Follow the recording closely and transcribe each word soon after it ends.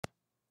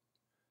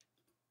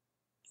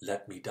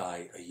Let Me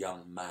Die a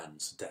Young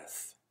Man's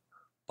Death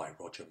by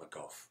Roger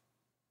McGough.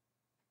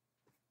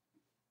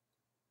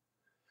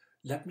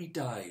 Let me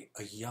die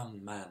a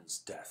young man's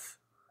death,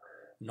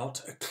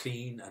 not a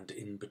clean and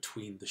in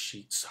between the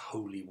sheets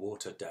holy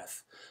water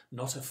death,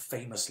 not a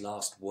famous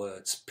last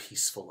words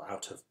peaceful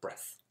out of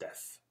breath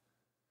death.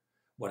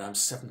 When I'm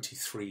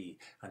 73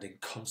 and in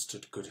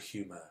constant good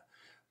humour,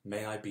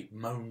 may I be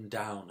mown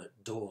down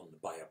at dawn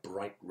by a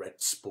bright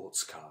red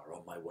sports car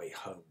on my way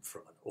home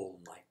from an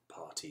all-night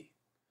party.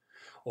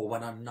 Or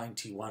when I'm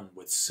 91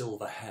 with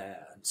silver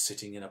hair and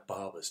sitting in a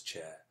barber's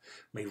chair,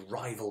 may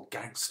rival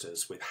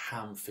gangsters with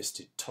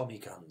ham-fisted Tommy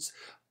guns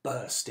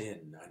burst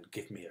in and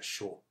give me a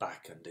short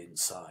back and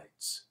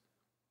insides.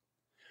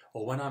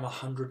 Or when I'm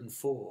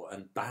 104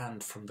 and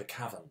banned from the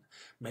cavern,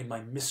 may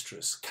my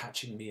mistress,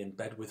 catching me in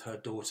bed with her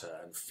daughter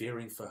and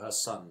fearing for her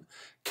son,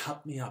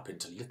 cut me up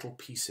into little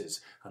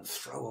pieces and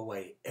throw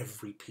away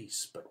every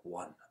piece but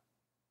one.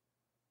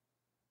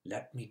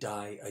 Let me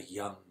die a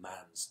young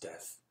man's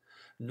death,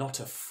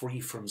 not a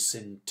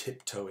free-from-sin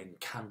tiptoeing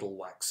candle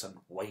wax and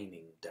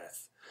waning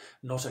death,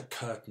 not a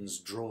curtains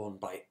drawn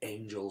by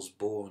angels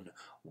born,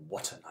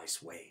 what a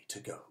nice way to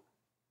go.